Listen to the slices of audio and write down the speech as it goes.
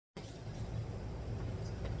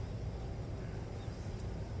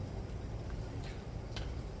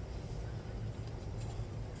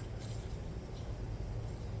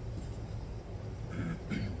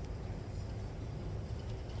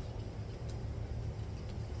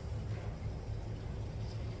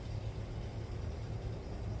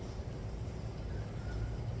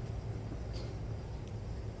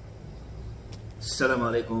السلام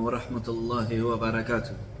عليكم ورحمة الله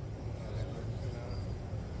وبركاته.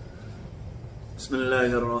 بسم الله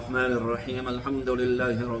الرحمن الرحيم. الحمد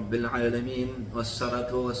لله رب العالمين، والصلاة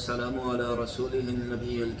والسلام على رسوله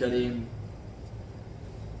النبي الكريم.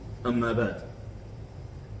 أما بعد،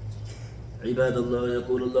 عباد الله،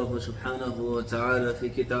 يقول الله سبحانه وتعالى في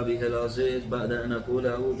كتابه العزيز بعد أن أقول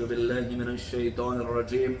أعوذ بالله من الشيطان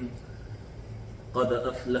الرجيم: قد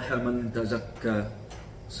أفلح من تزكى.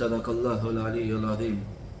 صدق الله العلي العظيم.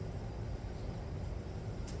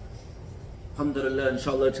 Alhamdulillah,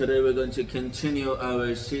 inshallah, today we're going to continue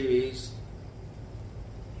our series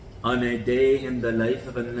on a day in the life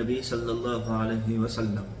of Nabi sallallahu alayhi wa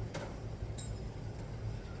sallam.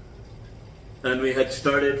 And we had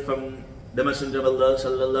started from the Messenger of Allah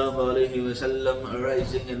sallallahu alayhi wa sallam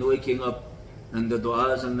arising and waking up, and the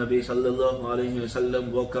du'as and Nabi sallallahu alayhi wa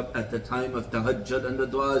sallam woke up at the time of tahajjud, and the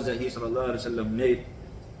du'as that he sallallahu alayhi wa sallam made.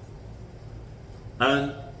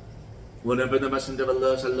 And whenever the Messenger of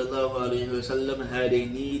Allah sallallahu alayhi wa sallam had a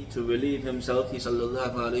need to relieve himself, he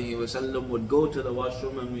sallallahu alayhi wa sallam would go to the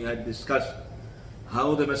washroom, and we had discussed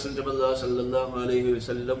how the Messenger of Allah sallallahu alayhi wa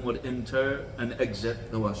sallam would enter and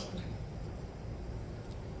exit the washroom.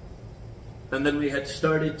 And then we had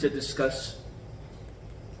started to discuss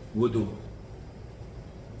wudu.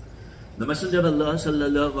 The Messenger of Allah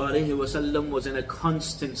sallallahu alayhi wa sallam was in a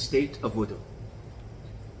constant state of wudu.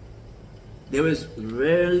 There was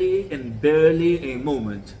rarely and barely a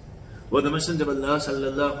moment where the Messenger of Allah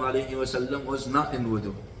sallallahu alayhi wa sallam was not in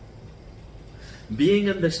wudu. Being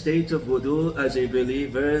in the state of wudu as a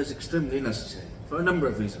believer is extremely necessary for a number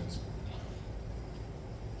of reasons.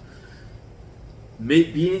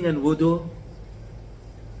 Being in wudu,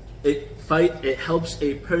 it helps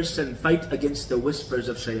a person fight against the whispers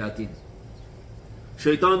of shayateen.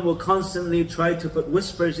 Shaitan will constantly try to put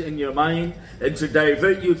whispers in your mind and to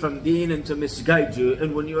divert you from deen and to misguide you.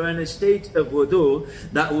 And when you are in a state of wudu,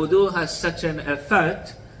 that wudu has such an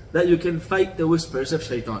effect that you can fight the whispers of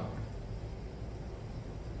shaitan.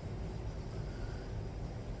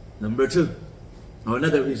 Number two, or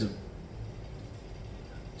another reason.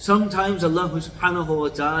 Sometimes Allah subhanahu wa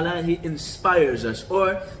ta'ala, He inspires us,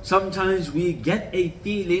 or sometimes we get a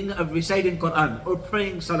feeling of reciting Quran or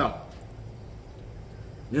praying salah.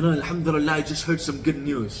 You know, alhamdulillah, I just heard some good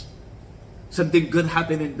news. Something good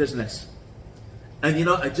happened in business. And you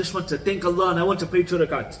know, I just want to thank Allah and I want to pray 2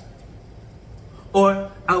 rakat. Or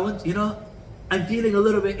I want, you know, I'm feeling a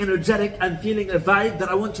little bit energetic, I'm feeling a vibe that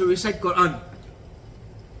I want to recite Quran.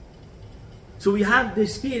 So we have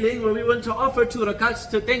this feeling where we want to offer 2 rakats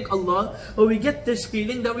to thank Allah, or we get this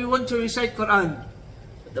feeling that we want to recite Quran.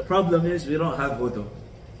 But the problem is we don't have wudu.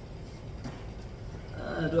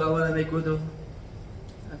 Do I want to make wudu?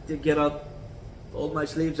 I have to get up, hold my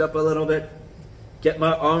sleeves up a little bit, get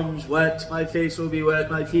my arms wet, my face will be wet,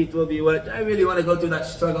 my feet will be wet. I really want to go through that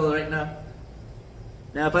struggle right now.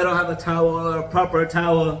 Now if I don't have a towel or a proper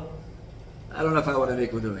towel, I don't know if I want to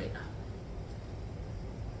make wudu right now.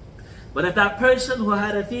 But if that person who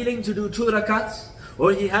had a feeling to do 2 rakats,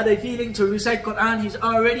 or he had a feeling to recite Quran, he's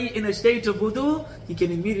already in a state of wudu, he can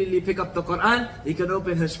immediately pick up the Quran, he can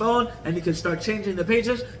open his phone, and he can start changing the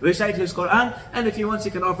pages, recite his Quran, and if he wants, he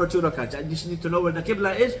can offer 2 rakats. I just need to know where the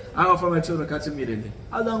Qibla is, I offer my 2 rakats immediately.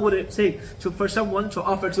 How long would it take for someone to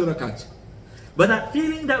offer 2 rakats? But that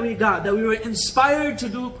feeling that we got, that we were inspired to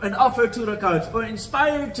do and offer 2 rakats, or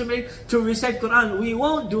inspired to recite Quran, we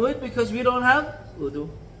won't do it because we don't have wudu.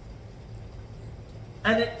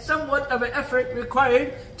 And it's somewhat of an effort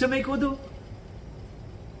required to make wudu.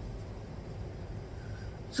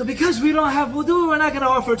 So because we don't have wudu, we're not going to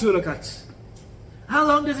offer 2 rakats. How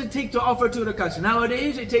long does it take to offer 2 rakats?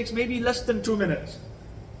 Nowadays, it takes maybe less than 2 minutes.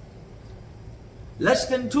 Less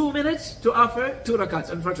than 2 minutes to offer 2 rakats,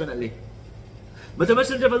 unfortunately. But the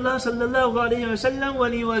Messenger of Allah sallallahu alayhi wa sallam,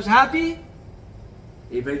 when he was happy,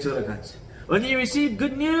 he prayed 2 rakats. When he received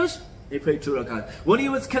good news, he prayed 2 rakat. When he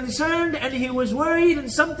was concerned and he was worried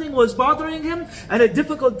and something was bothering him and a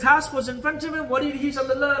difficult task was in front of him, what did he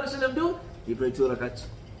sallallahu alaihi wasallam do? He prayed 2 rakats.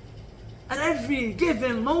 At every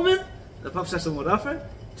given moment, the Prophet would offer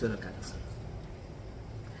 2 rakats.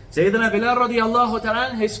 Sayyidina Bilal radiallahu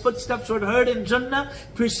ta'ala, his footsteps were heard in Jannah,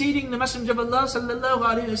 preceding the Messenger of Allah sallallahu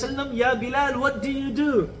alaihi wasallam. Ya Bilal, what do you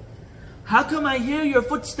do? How come I hear your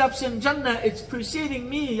footsteps in Jannah? It's preceding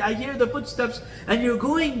me. I hear the footsteps and you're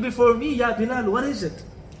going before me. Ya Bilal, what is it?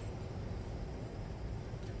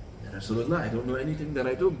 Ya Rasulullah, I don't know anything that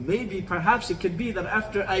I do. Maybe, perhaps it could be that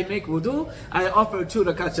after I make wudu, I offer 2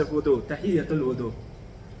 rakats of wudu. Tahiyyatul wudu.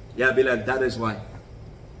 Ya Bilal, that is why.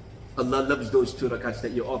 Allah loves those 2 rakats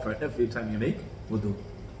that you offer every time you make wudu.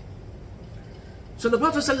 So the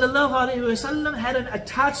Prophet ﷺ had an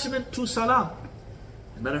attachment to salah.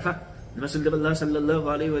 As a matter of fact, the Messenger of Allah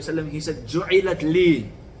ﷺ, he said, جُعِلَتْ لِي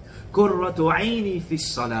قُرَّةُ عَيْنِي فِي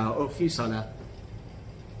الصَّلَاةِ, or فِي صَلَاةِ.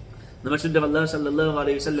 The Messenger of Allah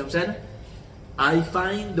ﷺ said, I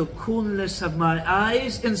find the coolness of my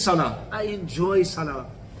eyes in salah. I enjoy salah.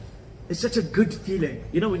 It's such a good feeling.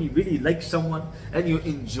 You know, when you really like someone and you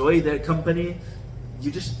enjoy their company,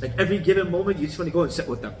 you just, like every given moment, you just want to go and sit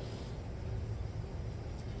with them.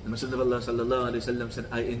 The Messenger of Allah ﷺ said,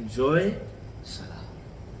 I enjoy salah.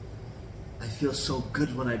 I feel so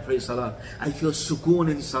good when I pray salah. I feel sukoon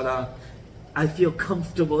in salah. I feel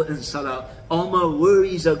comfortable in salah. All my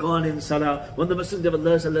worries are gone in salah. When the Messenger of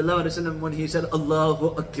Allah ﷺ, when he said,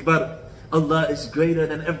 Allahu Akbar, Allah is greater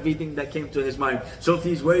than everything that came to his mind. So if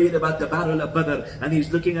he's worried about the battle of Badr, and he's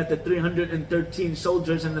looking at the 313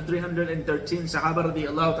 soldiers and the 313 Sahaba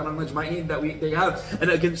radiallahu ta'ala majma'een that they have,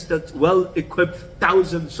 and against the well-equipped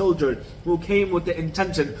 1,000 soldiers who came with the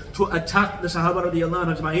intention to attack the Sahaba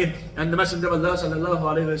radiallahu majma'een, and the Messenger of Allah sallallahu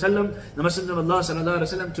alayhi wa sallam, the Messenger of Allah sallallahu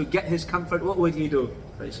alayhi wa sallam, to get his comfort, what would he do?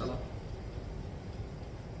 Pray salah.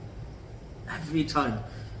 Every time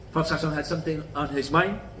Prophet had something on his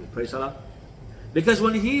mind, he would pray salah. Because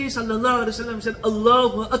when he sallallahu alaihi wasallam said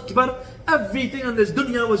Allahu Akbar, everything on this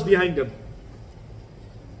dunya was behind him.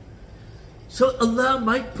 So Allah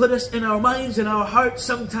might put us in our minds, in our hearts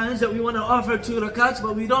sometimes that we want to offer 2 rakats,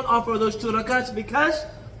 but we don't offer those 2 rakats because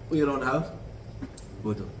we don't have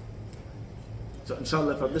wudu. So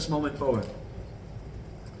inshallah, from this moment forward,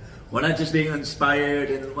 we're not just being inspired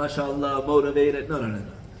and mashallah motivated. No.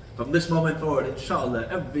 From this moment forward, inshallah,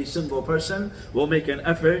 every single person will make an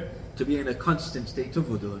effort to be in a constant state of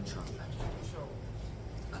wudu, inshallah.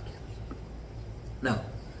 Okay. Now,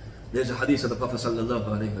 there's a hadith of the Prophet sallallahu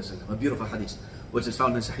alaihi wasallam, a beautiful hadith, which is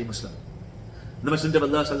found in Sahih Muslim. The Messenger of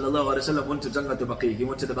Allah sallallahu alaihi wasallam went to Jannatul Baqi. He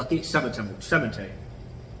went to the Baqi cemetery.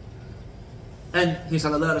 And he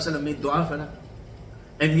sallallahu alaihi wasallam made dua for them.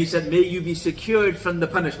 And he said, may you be secured from the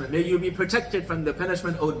punishment. May you be protected from the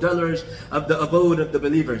punishment, O dwellers of the abode of the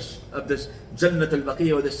believers, of this Jannat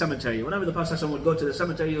al-Baqiyah, or the cemetery. Whenever the Prophet would go to the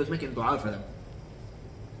cemetery, he was making dua for them.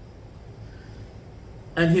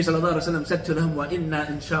 And he sallallahu alaihi wasallam said to them, وَإِنَّا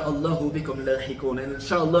إِنْ شَاءَ اللَّهُ بِكُمْ لَاحِقُونَ. And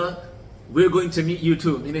inshallah, we're going to meet you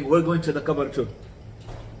too, meaning we're going to the qabr too.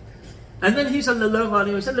 And then he sallallahu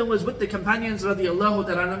alaihi wasallam was with the companions radiallahu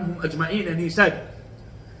ta'ala anhum ajma'een, and he said,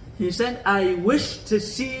 I wish to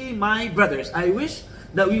see my brothers. I wish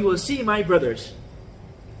that we will see my brothers.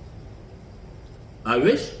 I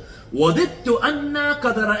wish. وَدِدْتُ أَنَّا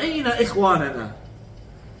قَدْ رَأَيْنَا إِخْوَانَنَا.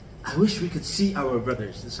 I wish we could see our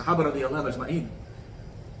brothers. The Sahaba radiallahu ajma'een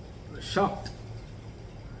were shocked.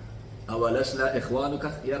 أَوَلَسْنَا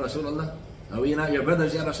إِخْوَانُكَ يَا رَسُولَ اللَّهِ. Are we not your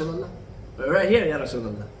brothers, Ya Rasulullah? We're right here, Ya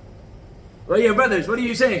Rasulullah. We're your brothers. What are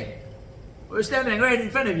you saying? We're standing right in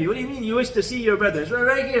front of you. What do you mean you wish to see your brothers? We're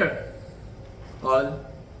right here. Prophet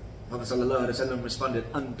sallallahu alaihi wasallam responded,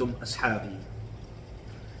 Antum ashabi.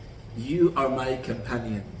 You are my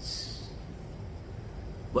companions.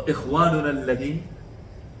 وَإِخْوَانُنَا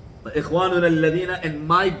الَّذِينَ. And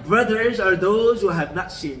my brothers are those who have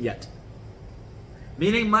not seen yet.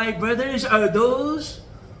 Meaning my brothers are those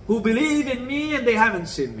who believe in me and they haven't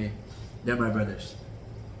seen me. They're my brothers.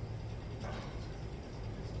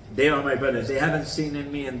 They are my brothers. They haven't seen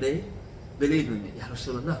in me and they believe in me. Ya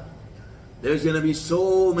Rasulullah, there's going to be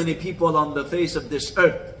so many people on the face of this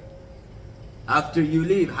earth. After you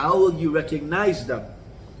leave, how will you recognize them?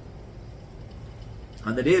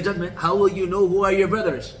 On the Day of Judgment, how will you know who are your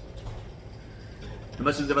brothers? The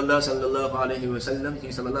Messenger of Allah sallallahu alaihi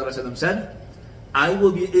wasallam said, I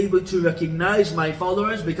will be able to recognize my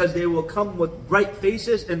followers because they will come with bright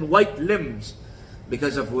faces and white limbs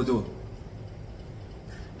because of wudu.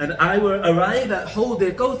 And I will arrive at Hawd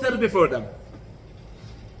al-Kawthar before them.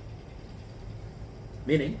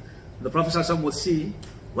 Meaning, the Prophet ﷺ will see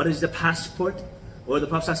what is the passport, or the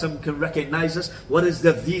Prophet ﷺ can recognize us, what is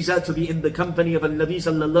the visa to be in the company of Al-Nabi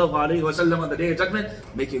sallallahu alayhi wa sallam on the Day of Judgment?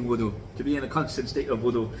 Making wudu, to be in a constant state of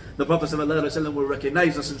wudu. The Prophet sallallahu alayhi wa sallam will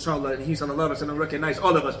recognize us, inshallah, and he sallallahu alayhi wa sallam will recognize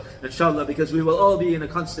all of us, inshallah, because we will all be in a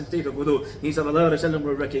constant state of wudu. He sallallahu alayhi wa sallam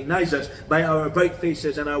will recognize us by our bright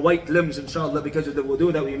faces and our white limbs, inshallah, because of the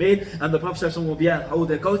wudu that we made. And the Prophet sallallahu alayhi wa sallam will be at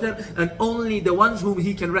Hawd al-Kawthar, and only the ones whom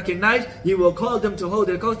he can recognize, he will call them to Hawd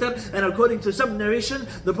al-Kawthar. And according to some narration,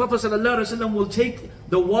 the Prophet sallallahu alayhi wa sallam will take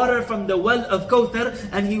the water from the well of Kawthar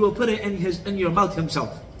and he will put it in your mouth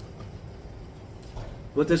himself,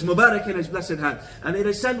 with his Mubarak in his blessed hand. And it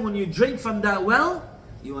is said, when you drink from that well,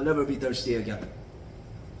 you will never be thirsty again.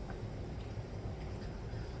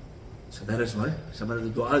 So that is why some of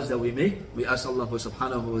the du'as that we make, we ask Allah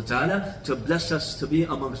subhanahu wa ta'ala to bless us to be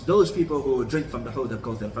amongst those people who will drink from the Hawd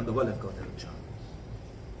al-Kawthar, from the well of Kawthar, inshallah.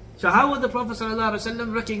 So how would the Prophet sallallahu alaihi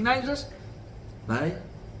wasallam recognize us? By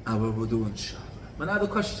our wudu, inshallah. But now the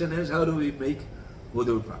question is, how do we make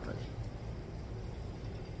wudu properly?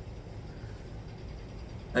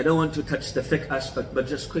 I don't want to touch the fiqh aspect, but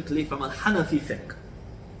just quickly from a Hanafi fiqh.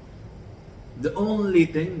 The only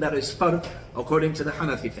thing that is fard, according to the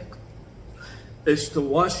Hanafi fiqh, is to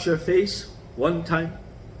wash your face one time,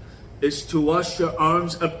 is to wash your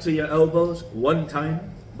arms up to your elbows one time,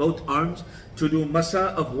 both arms, to do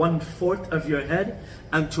masa of 1/4 of your head,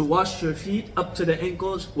 and to wash your feet up to the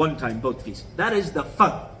ankles one time, both feet. That is the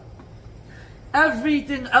fard.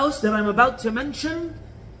 Everything else that I'm about to mention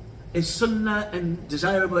is sunnah and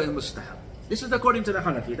desirable and mustahab. This is according to the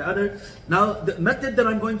Hanafi. Now the method that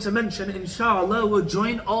I'm going to mention, inshallah, will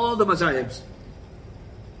join all the mazahibs.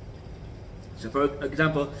 So for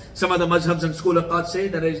example, some of the mazhabs and school of thought say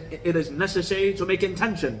that it is necessary to make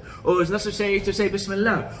intention, or it is necessary to say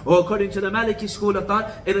Bismillah, or according to the Maliki school of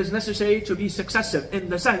thought, it is necessary to be successive in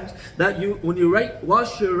the sense that when you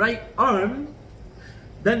wash your right arm,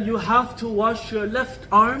 then you have to wash your left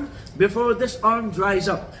arm before this arm dries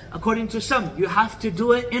up. According to some, you have to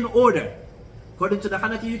do it in order. According to the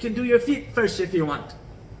Hanafi, you can do your feet first if you want.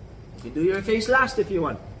 You can do your face last if you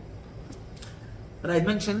want. But I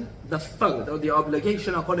mentioned the fard, or the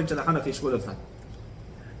obligation, according to the Hanafi school of thought.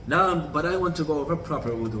 Now, but I want to go over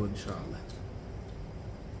proper wudu, inshallah.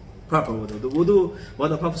 Proper wudu. The wudu, what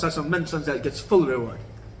the Prophet ﷺ mentions, that gets full reward.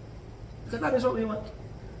 Because that is what we want.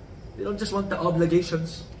 We don't just want the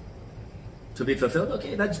obligations to be fulfilled.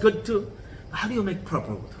 Okay, that's good too. But how do you make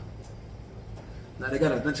proper wudu? Now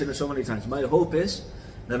again, I've mentioned it so many times. My hope is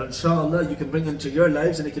that inshallah you can bring into your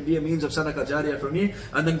lives, and it can be a means of sadaqah jariyah for me.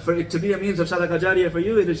 And then for it to be a means of sadaqah jariyah for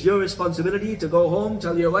you, it is your responsibility to go home,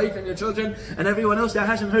 tell your wife and your children and everyone else that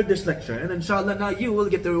hasn't heard this lecture. And inshallah now you will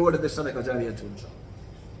get the reward of this sadaqah jariyah too, inshallah.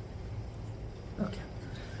 Okay.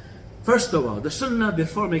 First of all, the sunnah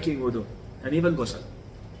before making wudu, and even ghusl.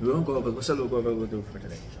 We won't go over ghusl, we'll go over wudu for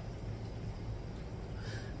today, inshallah.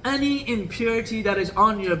 Any impurity that is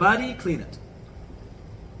on your body, clean it.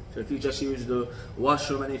 So if you just use the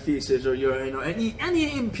washroom, any feces or urine or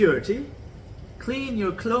any impurity, clean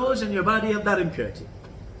your clothes and your body of that impurity.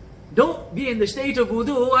 Don't be in the state of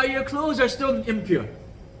wudu while your clothes are still impure.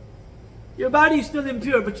 Your body is still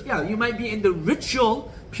impure, but yeah, you might be in the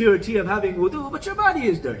ritual purity of having wudu, but your body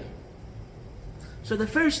is dirty. So the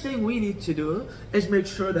first thing we need to do is make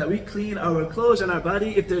sure that we clean our clothes and our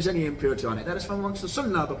body if there's any impurity on it. That is from amongst the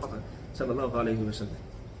sunnah of the Prophet sallallahu alaihi wasallam.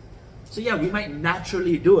 So yeah, we might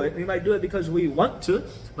naturally do it. We might do it because we want to,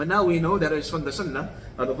 but now we know that it's from the sunnah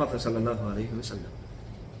of the Prophet sallallahu alaihi wasallam.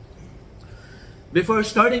 Before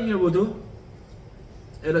starting your wudu,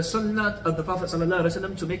 it is sunnah of the Prophet sallallahu alaihi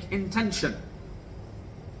wasallam to make intention.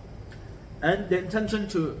 And the intention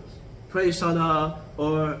to pray salah,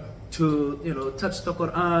 or to touch the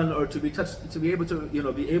Quran, or to be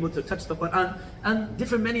able to touch the Quran, and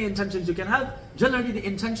different many intentions you can have. Generally, the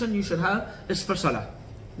intention you should have is for salah.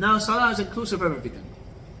 Now, salah is inclusive of everything.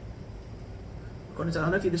 According to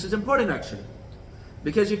Hanafi, this is important actually,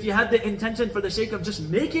 because if you had the intention for the sake of just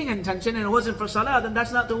making intention and it wasn't for salah, then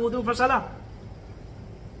that's not the wudu for salah.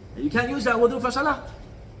 You can't use that wudu for salah.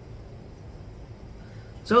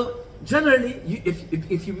 So generally,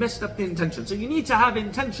 if you messed up the intention, so you need to have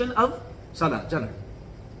intention of salah, generally.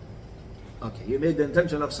 Okay, you made the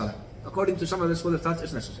intention of salah. According to some of the school of thought,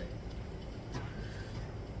 it's necessary.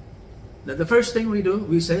 Now the first thing we do,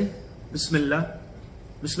 we say, Bismillah.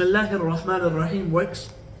 Bismillahir Rahmanir Rahim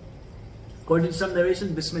works. According to some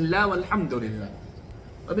narration, Bismillah walhamdulillah.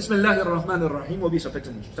 Or Bismillahir Rahmanir Rahim will be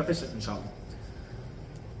sufficient, inshallah.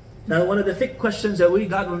 Now one of the thick questions that we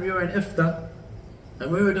got when we were in Ifta,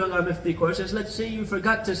 and we were doing our Mufti courses, let's say you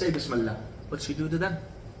forgot to say Bismillah. What should you do then?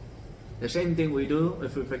 The same thing we do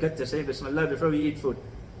if we forget to say Bismillah before we eat food.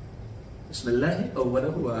 Bismillahi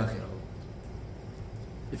awwalahu wa akhirahu.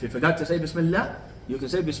 If you forgot to say Bismillah, you can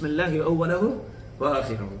say Bismillahi awwalahu wa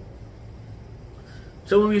akhirahu.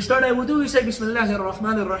 So when we start our wudu, we say Bismillahir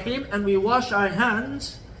Rahmanir Rahim, and we wash our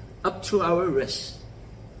hands up to our wrists.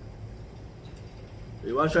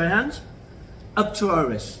 We wash our hands up to our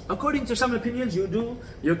wrists. According to some opinions, you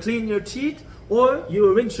clean your teeth, or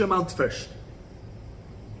you rinse your mouth first.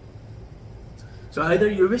 So either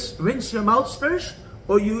you rinse your mouth first,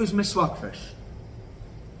 or you use miswak first.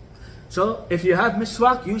 So if you have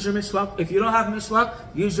miswak, use your miswak. If you don't have miswak,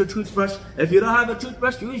 use your toothbrush. If you don't have a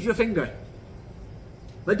toothbrush, use your finger.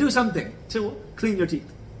 But do something to clean your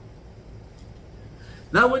teeth.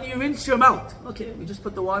 Now when you rinse your mouth, okay, we just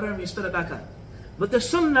put the water and we spit it back out. But the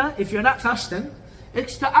sunnah, if you're not fasting,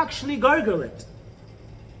 it's to actually gargle it.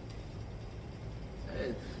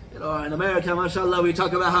 You know, in America, mashallah, we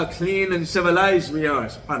talk about how clean and civilized we are.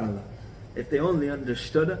 SubhanAllah. If they only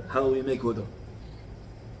understood how we make wudu.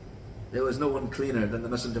 There was no one cleaner than the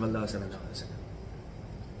Messenger of Allah sallallahu alaihi wasallam.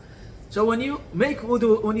 So when you make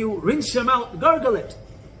wudu, when you rinse your mouth, gargle it.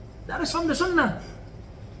 That is from the sunnah.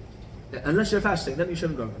 Unless you're fasting, then you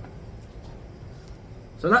shouldn't gargle.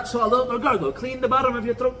 So not swallow or gargle. Clean the bottom of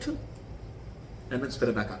your throat too. And then spit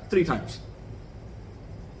it back out 3 times.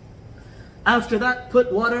 After that,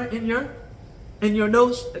 put water in your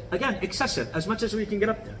nose. Again, excessive, as much as we can get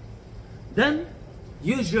up there. Then,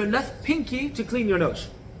 use your left pinky to clean your nose.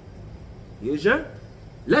 Use your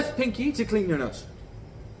left pinky to clean your nose.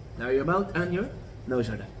 Now your mouth and your nose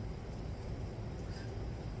are done.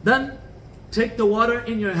 Then, take the water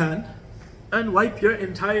in your hand and wipe your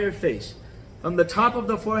entire face. From the top of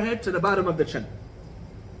the forehead to the bottom of the chin.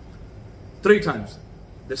 3 times.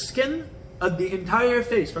 The skin of the entire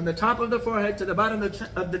face, from the top of the forehead to the bottom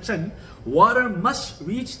of the chin, water must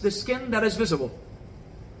reach the skin that is visible.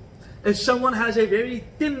 If someone has a very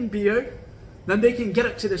thin beard, then they can get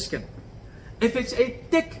it to the skin. If it's a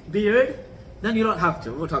thick beard, then you don't have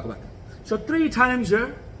to. We'll talk about that. So 3 times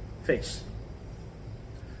your face.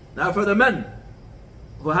 Now for the men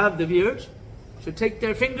who have the beards, should take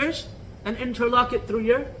their fingers and interlock it through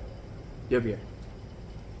your beard.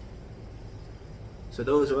 So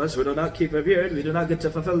those of us who do not keep a beard, we do not get to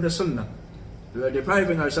fulfill the sunnah. We are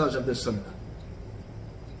depriving ourselves of this sunnah.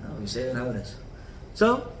 No, we say it how it is.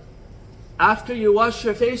 So, after you wash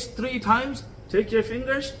your face 3 times, take your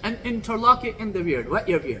fingers and interlock it in the beard. Wet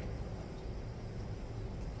your beard.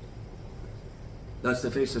 That's the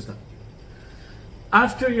face is done.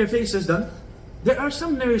 After your face is done, there are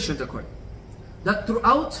some narrations according that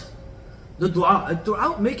throughout the dua,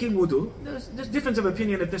 throughout making wudu, there's difference of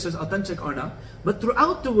opinion if this is authentic or not, but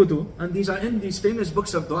throughout the wudu, and these are in these famous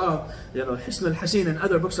books of dua, you know, Hisn al-Hasin and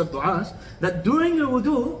other books of du'as, that during your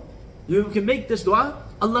wudu, you can make this dua,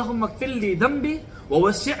 Allahumma kfir li dhanbi, wa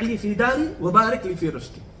wasi' li fi dari, wa barik li fi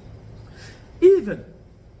rizqi. Even,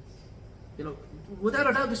 you know, without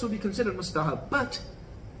a doubt this will be considered mustahab, but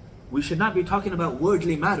we should not be talking about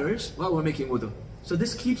worldly matters while we're making wudu. So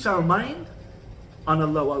this keeps our mind on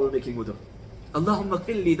Allah while we're making wudu. Allahumma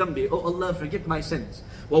kfir li dhanbi, oh Allah, forgive my sins.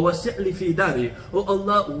 Wa wasi' li fi dari, oh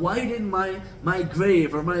Allah, widen my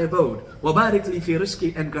grave or my abode. Wa barik li fi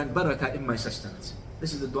rizqi, and grant barakah in my sustenance.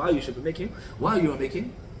 This is the dua you should be making while you are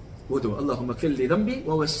making wudu. Allahumma kfir li dhanbi,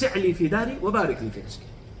 wa wasi' li fi dari, wa barik li fi rizqi.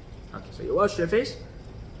 Okay, so you wash your face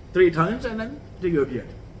 3 times and then do your beard.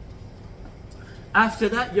 After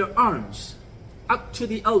that, your arms up to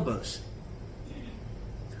the elbows.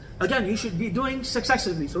 Again, you should be doing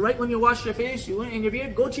successively. So right when you wash your face, you went in your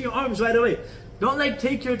beard, go to your arms right away. Don't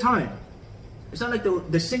take your time. It's not like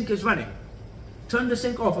the sink is running. Turn the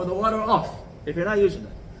sink off or the water off if you're not using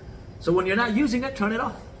it. So when you're not using it, turn it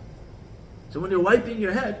off. So when you're wiping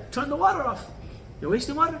your head, turn the water off. You're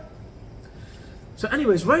wasting water. So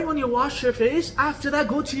anyways, right when you wash your face, after that,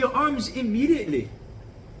 go to your arms immediately.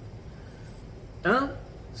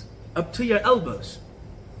 Up to your elbows.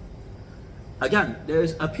 Again, there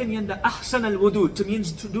is opinion that ahsan al-wudu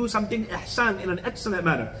means to do something ihsan in an excellent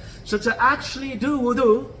manner. So to actually do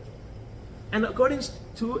wudu, and according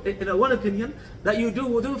to in one opinion, that you do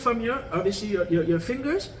wudu from obviously your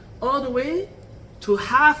fingers all the way to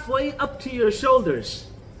halfway up to your shoulders.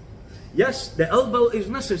 Yes, the elbow is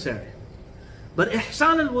necessary, but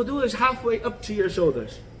ihsan al-wudu is halfway up to your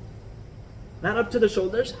shoulders. Not up to the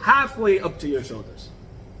shoulders, halfway up to your shoulders.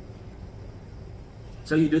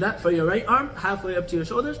 So you do that for your right arm, halfway up to your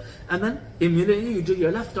shoulders, and then immediately you do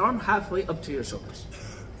your left arm halfway up to your shoulders.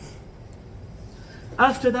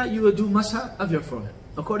 After that, you will do masah of your forehead.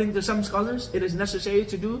 According to some scholars, it is necessary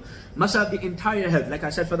to do masah of the entire head. Like I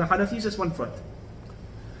said, for the Hanafis, it's 1/4.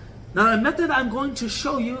 Now, a method I'm going to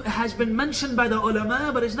show you has been mentioned by the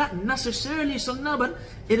ulama, but it's not necessarily sunnah, but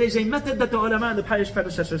it is a method that the ulama and the pious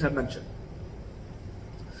predecessors have mentioned.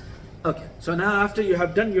 Okay, so now after you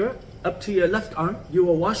have done your up to your left arm, you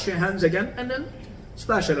will wash your hands again and then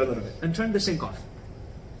splash it a little bit and turn the sink off.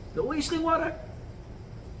 You're wasting water.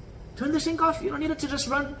 Turn the sink off. You don't need it to just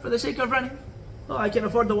run for the sake of running. Oh, I can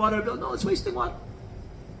afford the water bill. No, it's wasting water.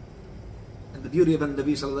 And the beauty of the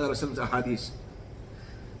Nabi sallallahu alaihi wasallam's ahadith,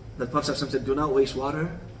 the Prophet said, do not waste water.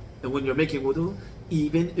 And when you're making wudu,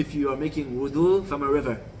 even if you are making wudu from a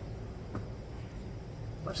river.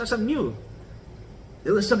 Prophet knew.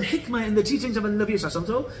 There was some hikmah in the teachings of Nabi sallallahu alaihi wasallam.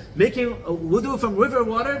 So making wudu from river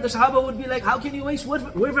water, the Sahaba would be like, how can you waste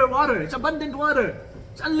river water? It's abundant water.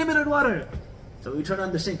 It's unlimited water. So we turn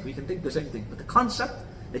on the sink, we can think the same thing. But the concept,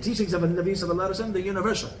 the teachings of Nabi sallallahu alaihi wasallam, they're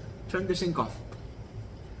universal. Turn the sink off.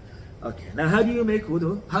 Okay, now how do you make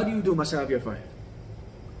wudu? How do you do masah of your forehead?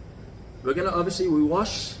 We're gonna obviously, we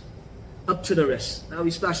wash up to the wrist. Now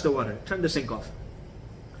we splash the water. Turn the sink off.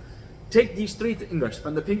 Take these 3 fingers,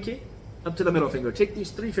 from the pinky up to the middle finger. Take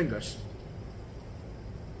these 3 fingers.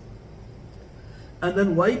 And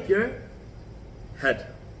then wipe your head.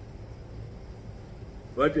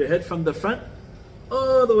 Wipe your head from the front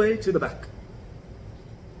all the way to the back.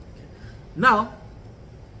 Okay. Now,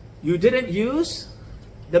 you didn't use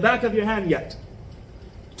the back of your hand yet.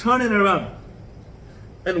 Turn it around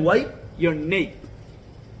and wipe your nape.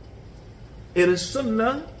 It is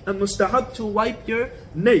sunnah and mustahab to wipe your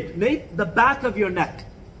nape. Nape, the back of your neck.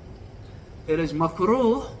 It is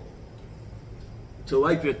makruh to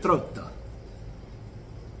wipe your throat though.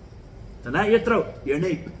 So not your throat, your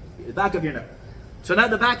nape, the back of your neck. So now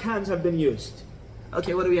the back hands have been used.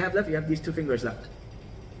 Okay, what do we have left? We have these 2 fingers left.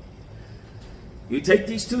 You take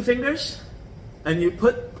these 2 fingers and you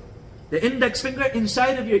put the index finger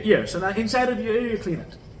inside of your ear. So now inside of your ear you clean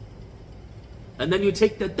it. And then you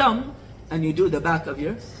take the thumb and you do the back of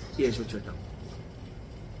your ears with your thumb.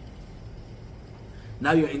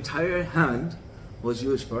 Now your entire hand was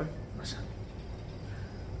used for masah.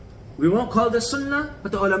 We won't call this sunnah,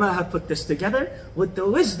 but the ulama have put this together with the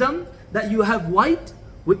wisdom that you have wiped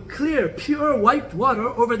with clear, pure wiped water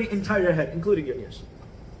over the entire head, including your ears.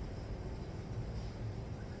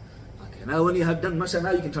 Okay, now when you have done masah,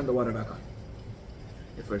 now you can turn the water back on.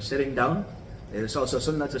 If we're sitting down, it is also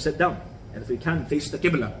sunnah to sit down. And if we can, face the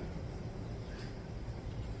qibla.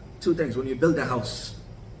 2 things, when you build a house,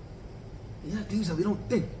 these are things that we don't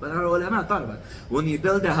think, but our ulama thought about. When you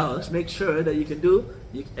build a house, make sure that you can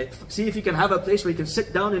see if you can have a place where you can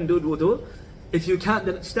sit down and do wudu. If you can't,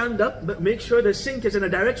 then stand up, but make sure the sink is in a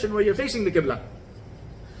direction where you're facing the qibla.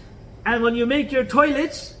 And when you make your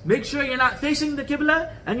toilets, make sure you're not facing the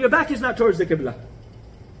qibla and your back is not towards the qibla.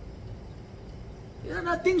 These are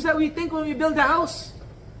not things that we think when we build a house.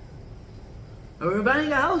 Or we're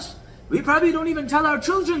buying a house. We probably don't even tell our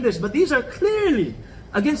children this, but these are clearly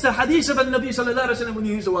against the hadith of Nabi sallallahu alaihi wasallam when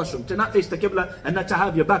you use the washroom, to not face the qibla and not to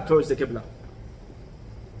have your back towards the qibla.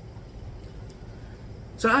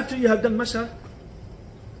 So after you have done masah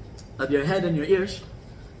of your head and your ears,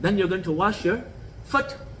 then you're going to wash your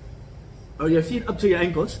foot or your feet up to your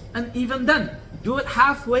ankles, and even then, do it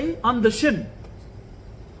halfway on the shin.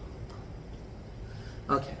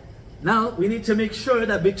 Okay, now we need to make sure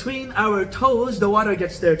that between our toes the water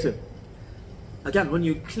gets there too. Again, when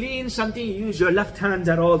you clean something, you use your left hand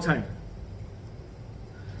at all time.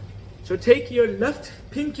 So take your left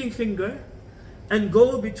pinky finger and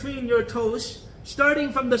go between your toes,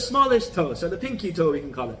 starting from the smallest toe, so the pinky toe we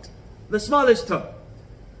can call it, the smallest toe.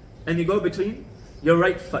 And you go between your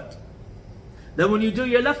right foot. Then when you do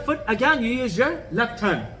your left foot, again you use your left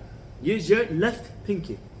hand. Use your left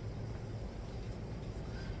pinky.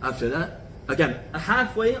 After that, again,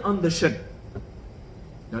 halfway on the shin.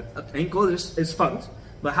 Now, ankle is front,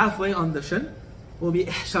 but halfway on the shin will be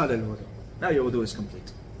ihsal al-wudu. Now your wudu is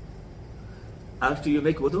complete. After you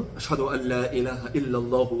make wudu, ashhadu an la ilaha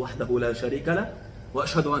illallah wahdahu la sharika lah, wa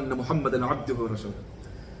ashhadu anna Muhammadan abduhu rasuluh.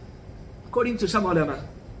 According to some ulama,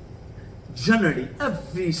 generally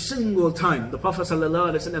every single time the Prophet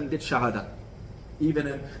ﷺ did shahada, even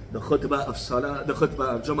in the khutbah of salah, the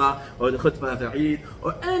khutbah of Jum'ah, or the khutbah of Eid,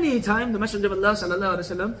 or any time the Messenger of Allah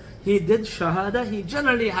ﷺ, he did shahada, he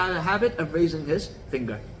generally had a habit of raising his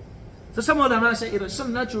finger. So some ulama say it is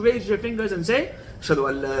sunnah to raise your fingers and say, ashhadu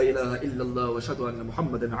an la ilaha illallah wa ashhadu anna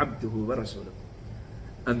Muhammadan abduhu wa rasuluh.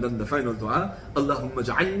 And then the final dua, Allahumma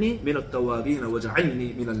ja'alni min al-tawabin wa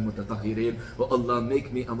ja'alni min al-mutatahhirin. Oh Allah,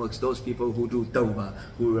 make me amongst those people who do tawbah,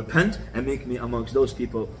 who repent, and make me amongst those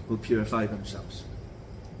people who purify themselves.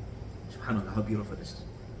 SubhanAllah, how beautiful this is.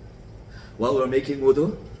 While we're making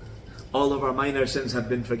wudu, all of our minor sins have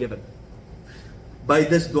been forgiven. By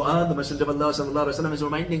this dua, the Messenger of Allah sallallahu alaihi wasallam is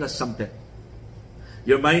reminding us something.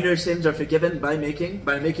 Your minor sins are forgiven by making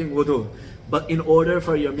wudu. But in order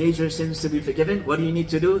for your major sins to be forgiven, what do you need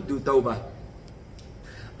to do? Do tawbah.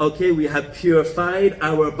 Okay, we have purified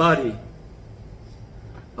our body.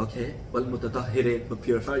 Okay, wal mutatahhirin, but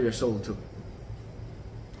purify your soul too.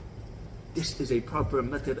 This is a proper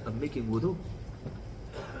method of making wudu.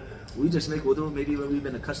 We just make wudu maybe when we've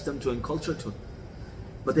been accustomed to and cultured to.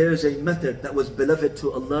 But there is a method that was beloved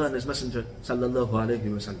to Allah and His Messenger sallallahu alaihi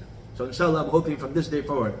wasallam. So inshallah, I'm hoping from this day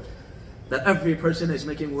forward that every person is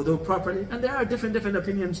making wudu properly. And there are different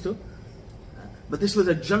opinions too. But this was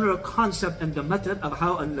a general concept and the method of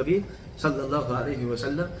how An-Nabi sallallahu alayhi wa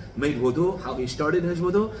sallam made wudu, how he started his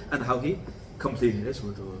wudu, and how he completed his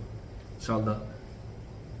wudu. Inshallah,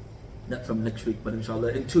 not from next week, but inshallah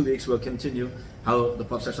in 2 weeks we'll continue how the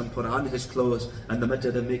Prophet put on his clothes and the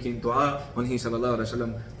method of making dua when he sallallahu alayhi wa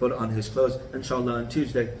sallam put on his clothes. Inshallah on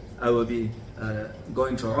Tuesday I will be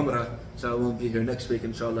going to Umrah, so I won't be here next week.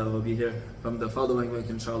 Inshallah I will be here from the following week.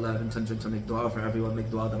 Inshallah I have intention to make dua for everyone,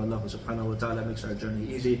 make dua that Allah subhanahu wa ta'ala makes our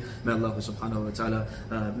journey easy. May Allah subhanahu wa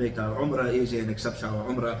ta'ala make our Umrah easy and accepts our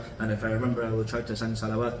Umrah. And if I remember, I will try to send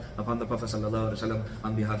salawat upon the Prophet sallallahu alayhi wa sallam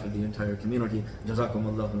on behalf of the entire community. Jazakum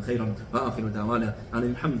Allahu khairan wa akhiru da'wana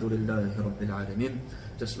and alhamdulillahi rabbil alameen.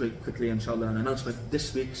 Just very quickly, inshallah, an announcement.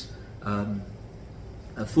 This week's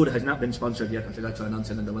food has not been sponsored yet. I forgot to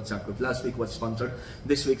announce it in the WhatsApp group. Last week was sponsored.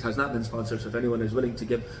 This week has not been sponsored. So if anyone is willing to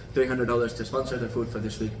give $300 to sponsor the food for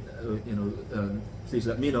this week, please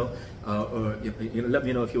let me know. Or let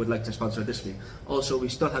me know if you would like to sponsor this week. Also, we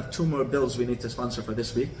still have 2 more bills we need to sponsor for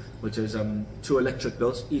this week, which is 2 electric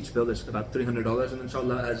bills. Each bill is about $300. And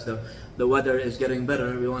inshallah, as the weather is getting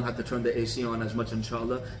better, we won't have to turn the AC on as much,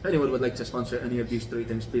 inshallah. If anyone would like to sponsor any of these 3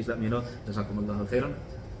 things, please let me know. Jazakumullahu khairan.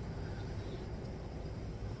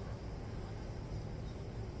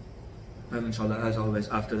 And inshallah, as always,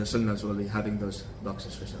 after the sunnahs, we'll be having those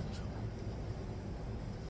boxes for sale.